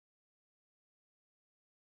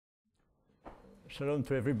Shalom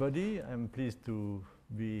to everybody. I'm pleased to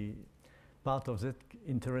be part of that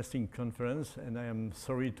interesting conference, and I am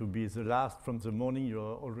sorry to be the last from the morning. You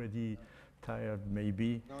are already tired,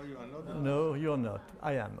 maybe. No, you are not. No, you are not.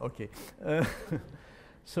 I am, okay.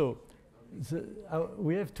 So,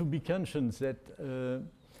 we have to be conscious that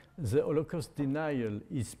the Holocaust denial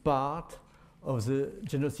is part of the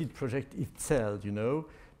genocide project itself, you know,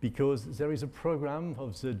 because there is a program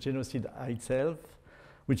of the genocide itself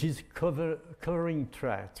which is covering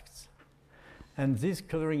tracts. And this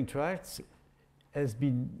covering tracts has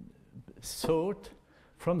been sought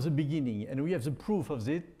from the beginning. And we have the proof of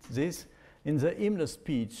this in the Himmler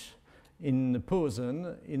speech in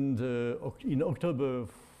Posen in October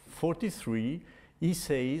 43. He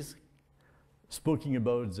says, speaking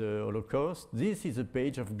about the Holocaust, this is a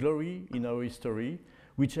page of glory in our history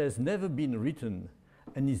which has never been written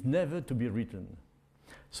and is never to be written.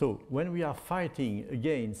 So when we are fighting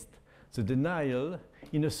against the denial,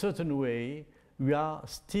 in a certain way, we are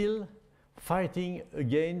still fighting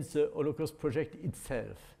against the Holocaust project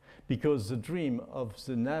itself, because the dream of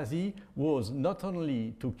the Nazi was not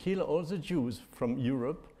only to kill all the Jews from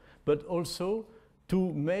Europe, but also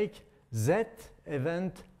to make that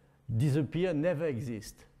event disappear, never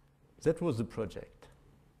exist. That was the project.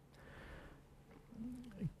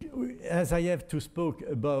 As I have to speak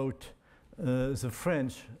about the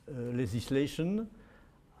French legislation,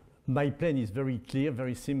 my plan is very clear,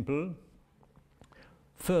 very simple.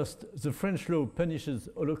 First, the French law punishes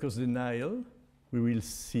Holocaust denial. We will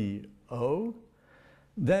see how.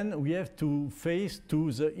 Then we have to face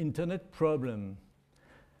the internet problem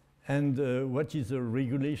and what is the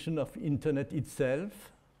regulation of internet itself.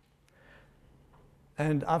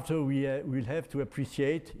 And after we'll have to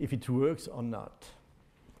appreciate if it works or not.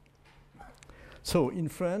 So in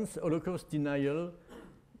France, Holocaust denial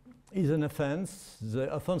is an offense,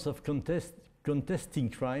 the offense of contesting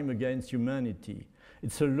crime against humanity.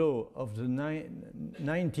 It's a law of the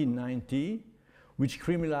 1990 which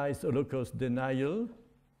criminalized Holocaust denial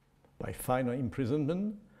by fine or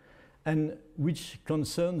imprisonment, and which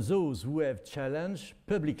concerns those who have challenged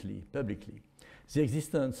publicly the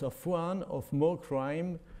existence of one or more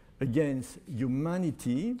crime against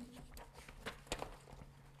humanity,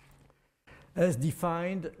 as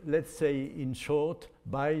defined, let's say in short,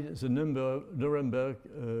 by the Nuremberg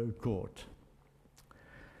court.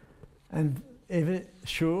 And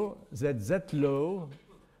sure that that law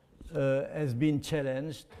has been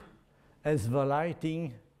challenged as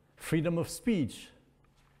violating freedom of speech.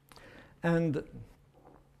 And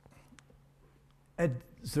at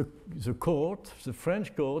the court, the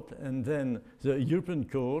French court, and then the European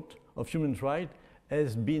Court of Human Rights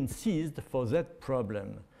has been seized for that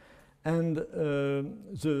problem. And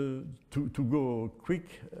to go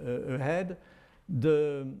quick ahead,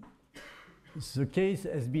 the case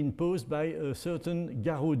has been posed by a certain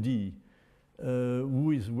Garaudy, who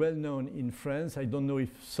is well known in France. I don't know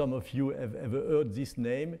if some of you have ever heard this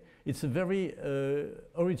name. It's a very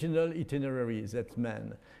original itinerary, that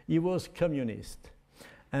man. He was communist,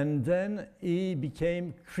 and then he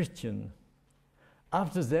became Christian.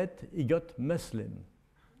 After that, he got Muslim.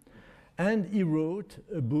 And he wrote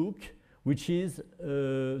a book which is,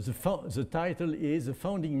 the title is The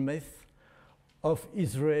Founding Myth of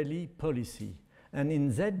Israeli Policy. And in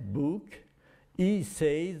that book, he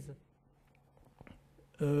says,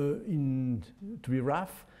 to be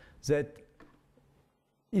rough, that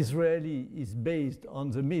Israeli is based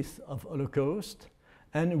on the myth of Holocaust,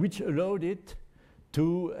 and which allowed it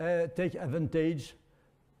to take advantage,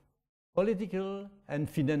 political and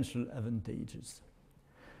financial advantages.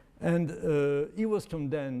 And he was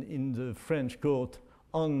condemned in the French court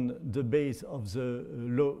on the basis of the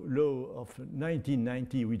law of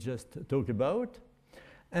 1990 we just talked about.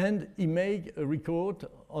 And he made a record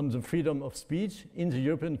on the freedom of speech in the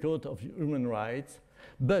European Court of Human Rights.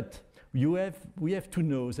 But we have to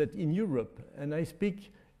know that in Europe, and I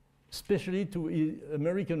speak especially to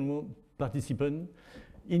American participants,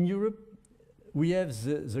 in Europe we have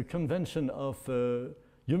the Convention of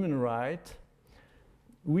Human Rights,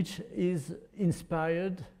 which is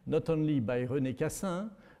inspired not only by René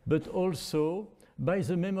Cassin, but also by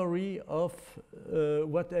the memory of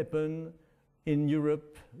what happened in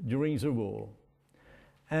Europe during the war.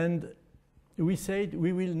 And we said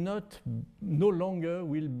we will no longer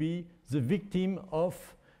will be the victim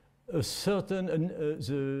of a certain,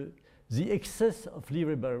 the excess of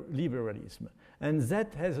liberalism. And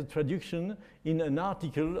that has a traduction in an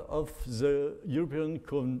article of the European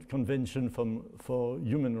Convention for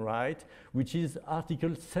Human Rights, which is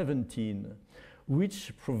Article 17,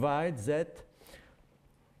 which provides that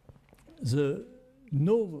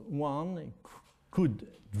no one could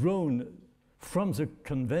draw from the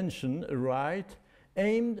convention a right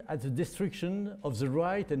aimed at the destruction of the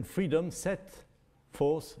right and freedom set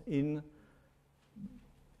forth in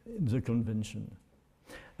the convention.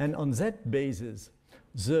 And on that basis,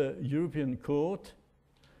 the European Court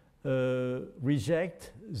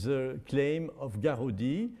reject the claim of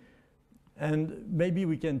Garaudy, and maybe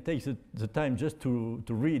we can take the time just to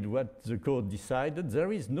read what the court decided.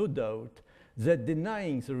 There is no doubt that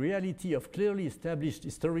denying the reality of clearly established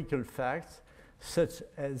historical facts, such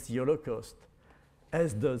as the Holocaust,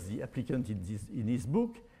 as does the applicant in his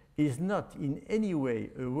book, is not in any way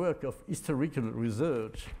a work of historical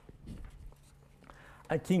research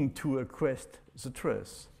acting to acquest the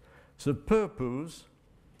truth. The purpose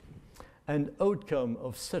and outcome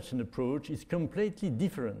of such an approach is completely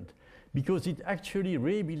different, because it actually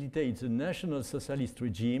rehabilitates the National Socialist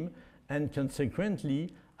regime and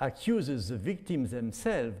consequently accuses the victims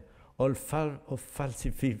themselves of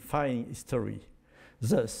falsifying history.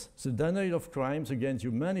 Thus, the denial of crimes against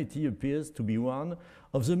humanity appears to be one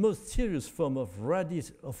of the most serious forms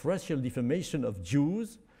of racial defamation of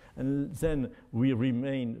Jews. And then we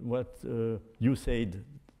remain what you said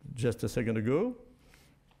just a second ago.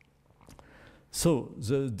 So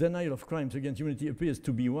the denial of crimes against humanity appears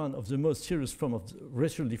to be one of the most serious forms of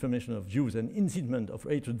racial defamation of Jews and incitement of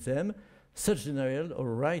hatred them. Such denial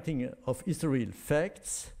or writing of historical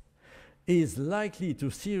facts is likely to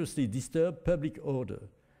seriously disturb public order.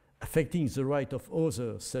 Affecting the right of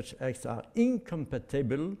others, such acts are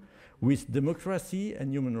incompatible with democracy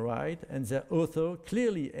and human rights, and their author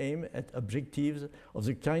clearly aim at objectives of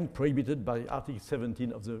the kind prohibited by Article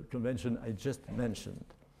 17 of the Convention I just mentioned.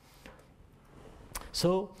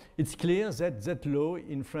 So it's clear that that law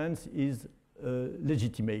in France is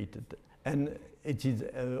legitimated, and it is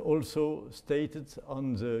also stated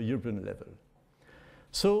on the European level.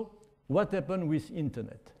 So what happened with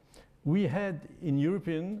internet? We had in Europe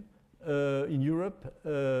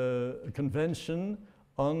a convention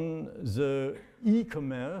on the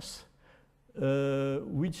e-commerce,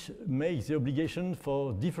 which makes the obligation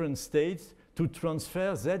for different states to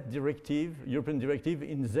transfer that directive, European directive,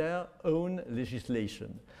 in their own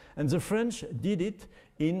legislation. And the French did it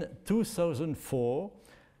in 2004,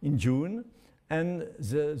 in June, and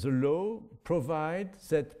the law provides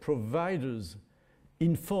that providers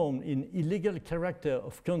informed in illegal character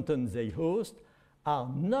of content they host are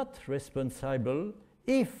not responsible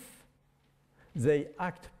if they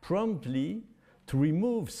act promptly to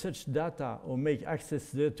remove such data or make access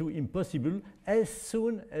thereto impossible as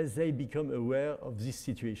soon as they become aware of this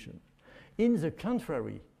situation. In the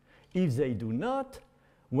contrary, if they do not,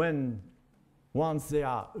 once they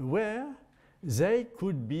are aware, they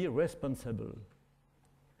could be responsible.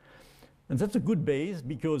 And that's a good base,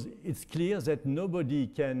 because it's clear that nobody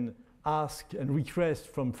can ask and request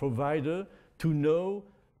from provider to know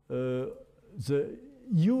the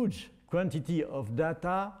huge quantity of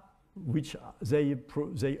data which they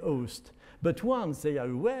host. But once they are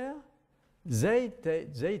aware, they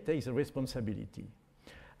take the responsibility.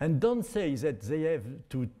 And don't say that they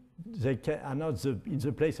are not in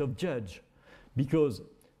the place of judge, because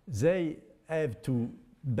they have to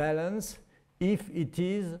balance if it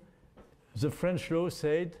is, the French law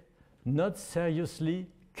said, not seriously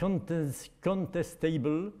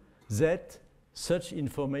contestable that such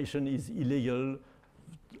information is illegal.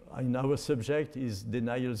 In our subject is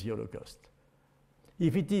denial of the Holocaust.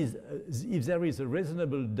 If there is a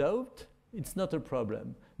reasonable doubt, it's not a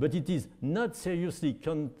problem. But it is not seriously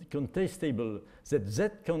contestable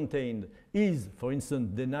that content is, for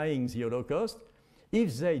instance, denying the Holocaust.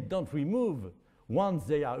 If they don't remove, once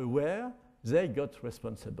they are aware, they got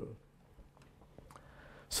responsible.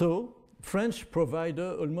 So French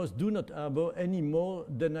providers almost do not harbor any more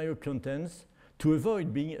denial contents to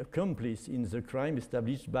avoid being accomplice in the crime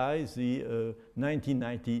established by the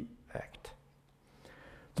 1990 Act.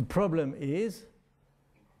 The problem is,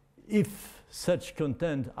 if such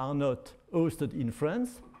content are not hosted in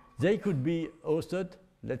France, they could be hosted,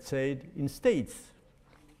 let's say, in states.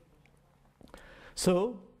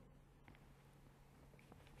 So,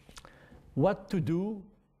 what to do,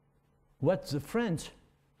 what the French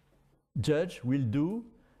judge will do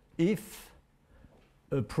if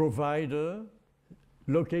a provider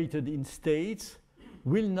located in states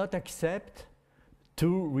will not accept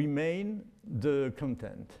to remain the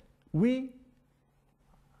content. We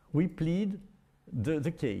plead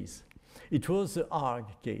the case. It was the ARG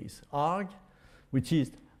case. ARG, which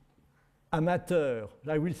is amateur,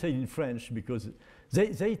 I will say in French, because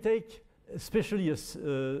they take especially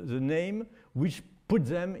the name which put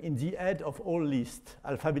them in the head of all lists,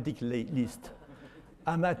 alphabetic list.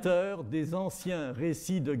 amateur des anciens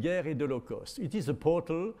récits de guerre et de l'Holocauste. It is a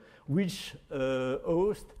portal which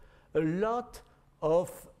hosts a lot of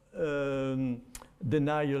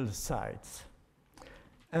denial sites.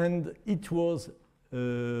 And it was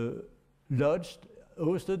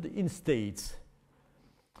hosted in states.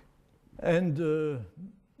 And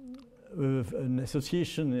an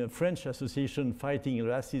association, a French association fighting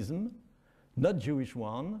racism, not Jewish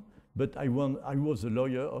one, but I was a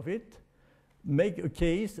lawyer of it, make a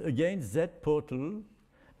case against that portal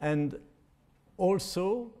and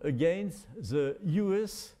also against the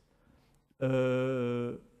US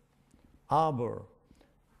harbor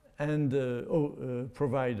and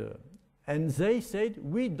provider. And they said,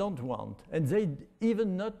 we don't want. And they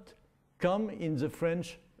even not come in the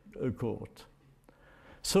French court.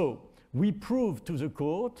 So we proved to the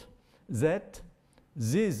court that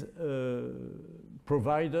this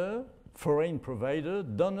provider, foreign provider,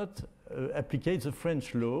 does not applicate the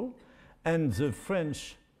French law, and the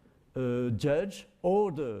French judge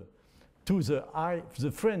ordered to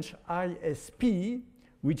the French ISP,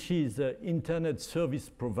 which is the Internet Service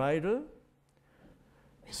Provider,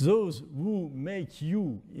 those who make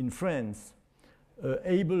you in France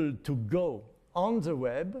able to go on the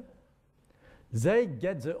web, they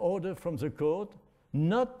get the order from the court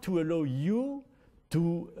not to allow you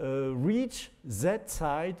to reach that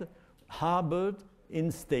site harbored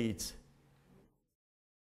in states.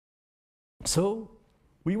 So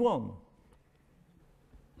we won.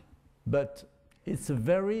 But it's a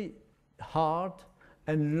very hard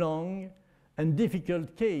and long and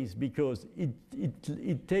difficult case because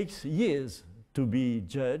it takes years to be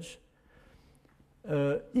judged.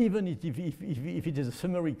 Even if it is a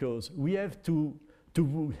summary cause, we have to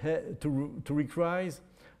require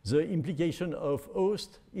the implication of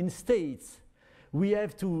host in states. We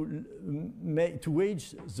have to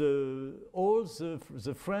wage all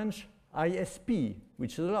the French ISP,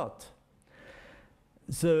 which is a lot.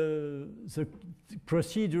 The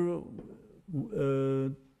procedure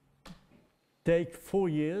take 4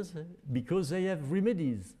 years because they have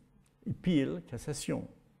remedies, appeal, cassation.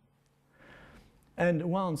 And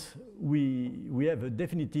once we have a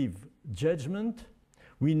definitive judgment,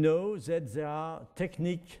 we know that there are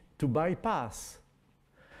techniques to bypass.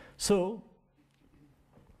 So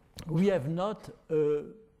we have not a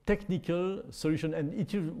technical solution, and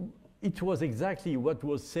it was exactly what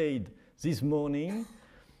was said this morning.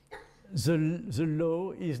 The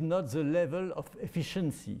law is not the level of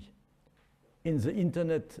efficiency. In the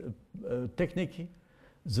internet technique,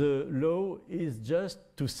 the law is just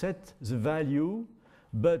to set the value,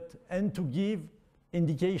 and to give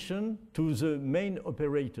indication to the main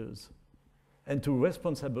operators and to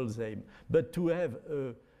responsible them. But to have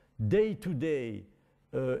a day-to-day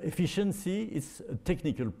efficiency is a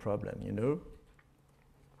technical problem, you know.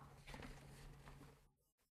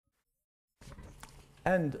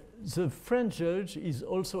 And the French judge is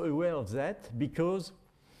also aware of that because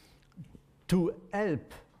to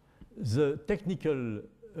help the technical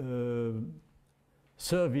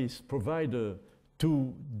service provider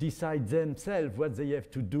to decide themselves what they have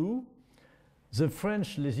to do, the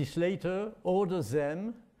French legislator orders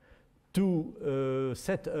them to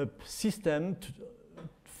set up system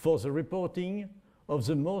for the reporting of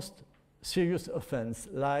the most serious offense,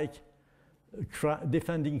 like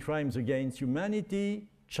defending crimes against humanity,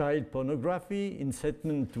 child pornography,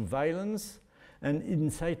 incitement to violence, and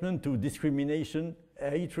incitement to discrimination,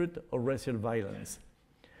 hatred, or racial violence.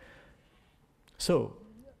 So,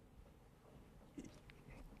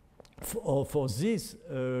 for these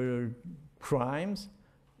crimes,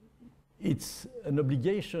 it's an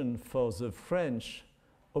obligation for the French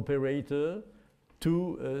operator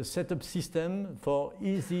to set up system for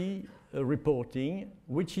easy reporting,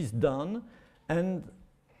 which is done and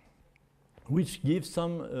which gives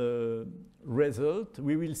some result.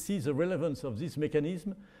 We will see the relevance of this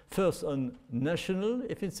mechanism first on national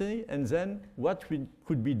efficiency, and then what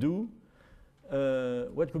could be done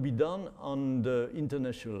on the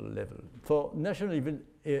international level. For national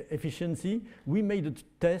efficiency, we made a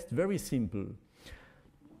test very simple.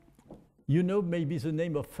 You know maybe the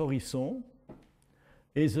name of Forisson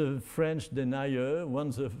is a French denier, one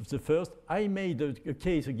of the first. I made a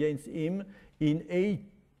case against him in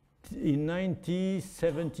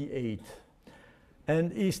 1978.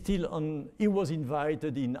 And he was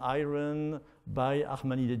invited in Iran by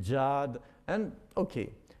Ahmadinejad, and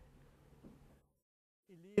okay.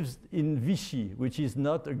 He lives in Vichy, which is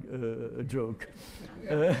not a joke.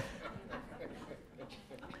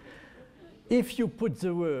 If you put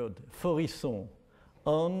the word Forisson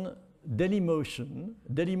on Dailymotion,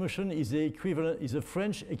 Dailymotion is a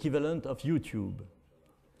French equivalent of YouTube.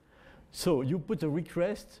 So you put a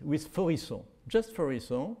request with Forisson, just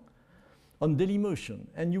Forisson, on Dailymotion,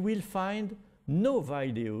 and you will find no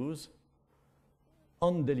videos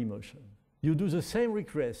on Dailymotion. You do the same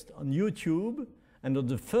request on YouTube, and on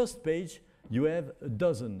the first page, you have a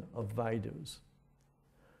dozen of videos.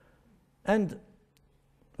 And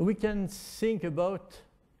we can think about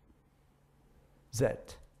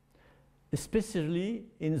that, especially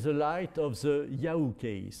in the light of the Yahoo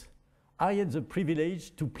case. I had the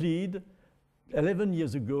privilege to plead 11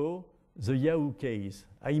 years ago the Yahoo case.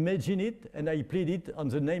 I imagine it and I plead it on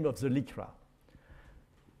the name of the LICRA.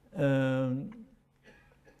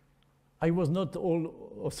 I was not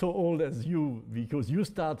so old as you, because you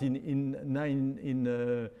start in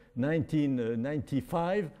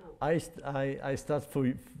 1995. I start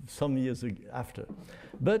for some years after.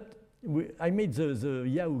 But I made the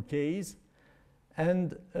Yahoo case,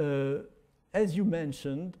 and as you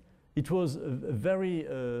mentioned, it was a very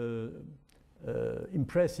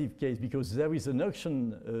impressive case, because there is an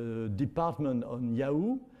auction department on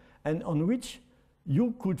Yahoo, and on which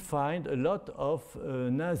you could find a lot of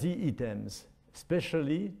Nazi items,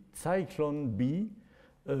 especially Zyklon B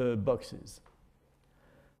boxes.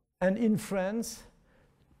 And in France,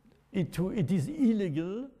 it is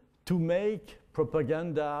illegal to make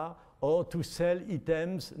propaganda or to sell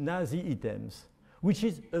items, Nazi items, which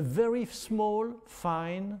is a very small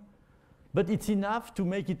fine, but it's enough to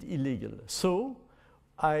make it illegal. So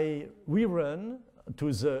we ran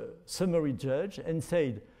to the summary judge and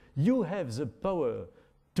said, you have the power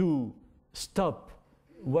to stop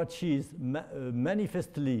what is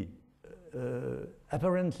manifestly,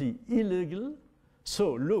 apparently illegal.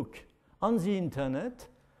 So look, on the internet,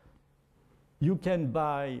 you can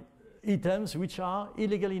buy items which are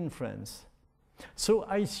illegal in France. So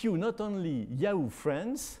I sue not only Yahoo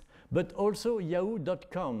France, but also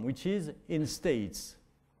yahoo.com, which is in States.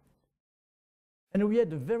 And we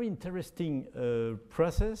had a very interesting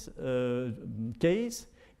case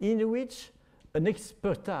in which an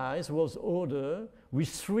expertise was ordered with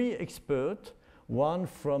 3 experts, one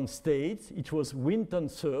from States. It was Winton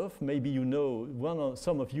Cerf. Maybe you know,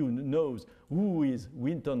 some of you knows who is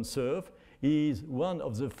Winton Cerf. He is one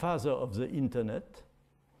of the fathers of the internet,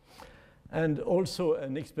 and also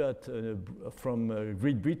an expert from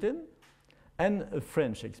Great Britain, and a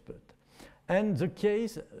French expert. And the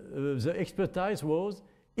case, the expertise was,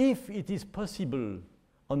 if it is possible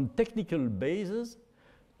on technical basis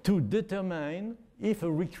to determine if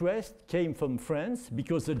a request came from France,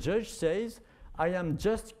 because the judge says, I am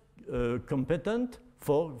just competent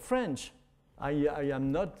for French. I have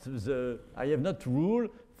not rule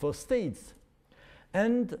for states.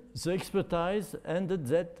 And the expertise ended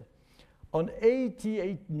that on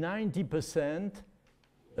 88–90%,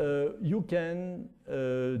 you can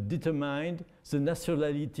determine the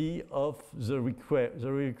nationality of the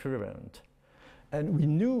requirement. And we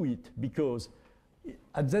knew it because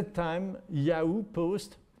at that time, Yahoo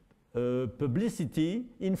posted publicity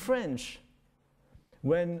in French.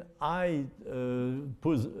 When I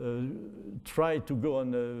try to go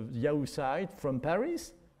on a Yahoo site from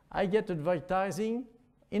Paris, I get advertising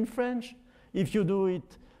in French. If you do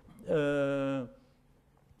it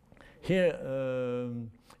here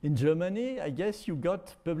in Germany, I guess you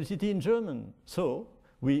got publicity in German. So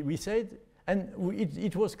we said, and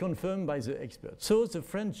it was confirmed by the experts. So the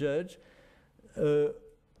French judge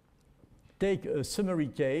take a summary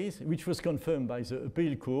case, which was confirmed by the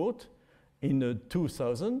appeal court in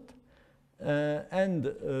 2000, and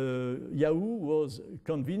Yahoo was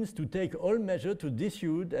convinced to take all measures to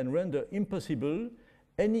dissuade and render impossible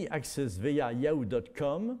any access via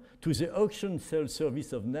yahoo.com to the auction sale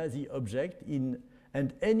service of Nazi object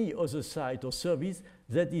and any other site or service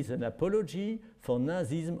that is an apology for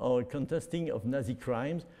Nazism or contesting of Nazi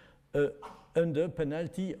crimes under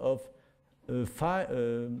penalty of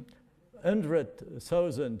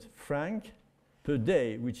 100,000 francs per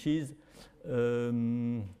day, which is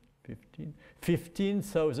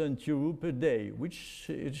 15,000 euros per day, which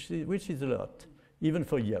is a lot, even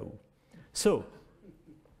for Yahoo. So,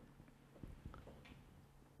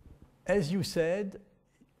 as you said,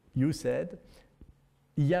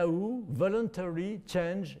 Yahoo voluntarily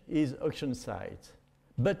changed its auction site.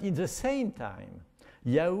 But in the same time,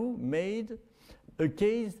 Yahoo made a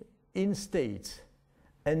case in States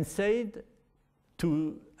and said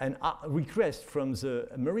to an request from the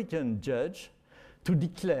American judge to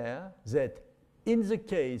declare that in the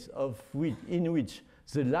case in which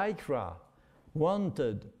the LICRA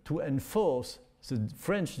wanted to enforce the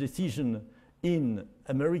French decision in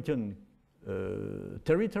American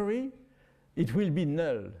territory, it will be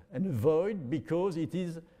null and void because it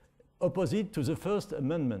is opposite to the First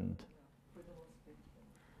Amendment.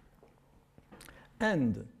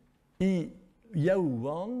 And Yahoo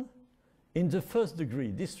won in the first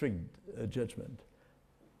degree district judgment.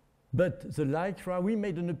 But the LICRA, we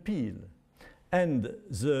made an appeal. And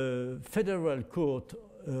the Federal Court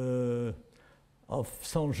of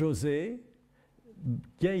San Jose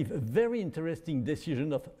gave a very interesting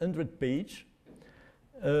decision of 100 pages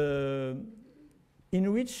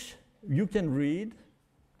in which you can read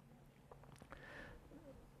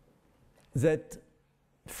that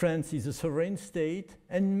France is a sovereign state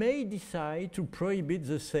and may decide to prohibit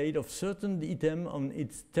the sale of certain items on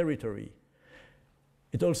its territory.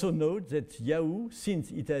 It also notes that Yahoo,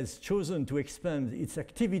 since it has chosen to expand its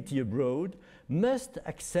activity abroad, must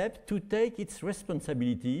accept to take its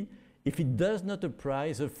responsibility if it does not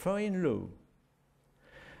apply the foreign law.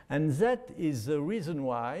 And that is the reason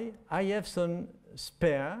why I have some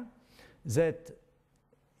spare that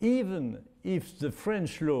even if the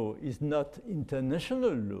French law is not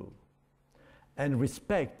international law and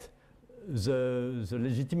respect the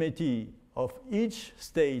legitimacy of each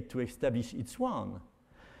state to establish its one,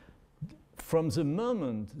 from the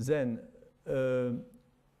moment then a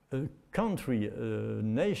country, a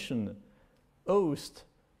nation hosts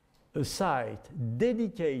a site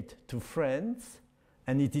dedicated to France,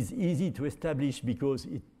 and it is easy to establish because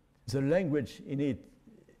the language in it,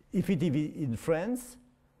 if it is in France,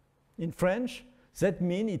 in French, that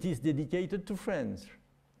means it is dedicated to France.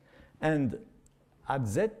 And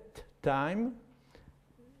at that time,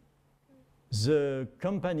 the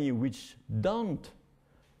company which don't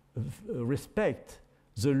respect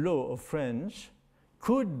the law of France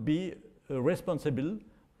could be responsible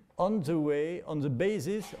on the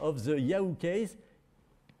basis of the Yahoo case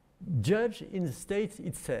judged in the state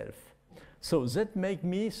itself. So that makes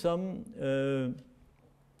me some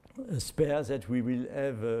spare that we will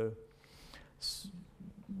have.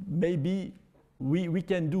 Maybe we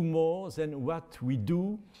can do more than what we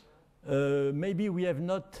do. Maybe we have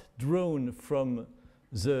not drawn from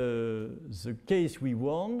the case we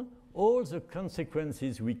won all the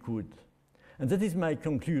consequences we could. And that is my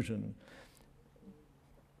conclusion.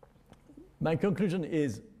 My conclusion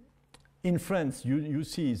is, in France, you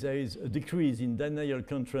see there is a decrease in denial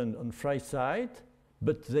consent on French side,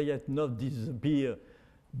 but they have not disappeared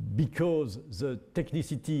because the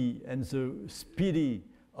technicity and the speedy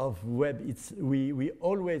of web, we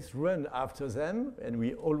always run after them and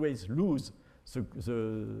we always lose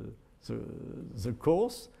the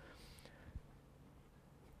course.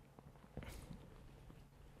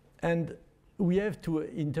 And we have to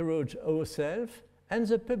interroge ourselves and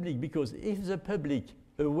the public, because if the public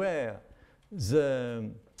aware the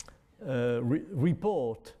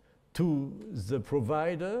report to the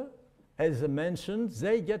provider, as I mentioned,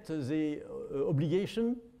 they get the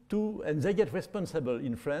obligation to, and they get responsible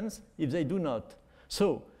in France if they do not.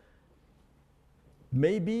 So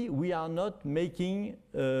maybe we are not making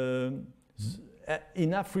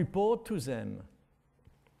enough report to them.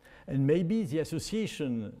 And maybe the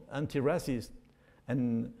association anti-racist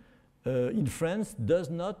and in France does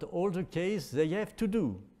not all the case they have to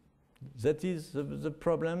do. That is the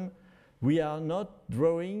problem. We are not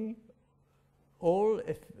drawing all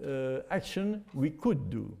action we could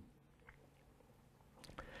do.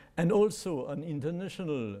 And also on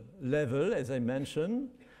international level, as I mentioned,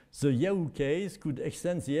 the Yahoo case could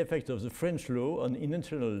extend the effect of the French law on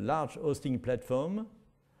international large hosting platform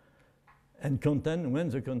and content when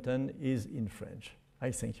the content is in French. I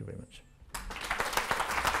thank you very much.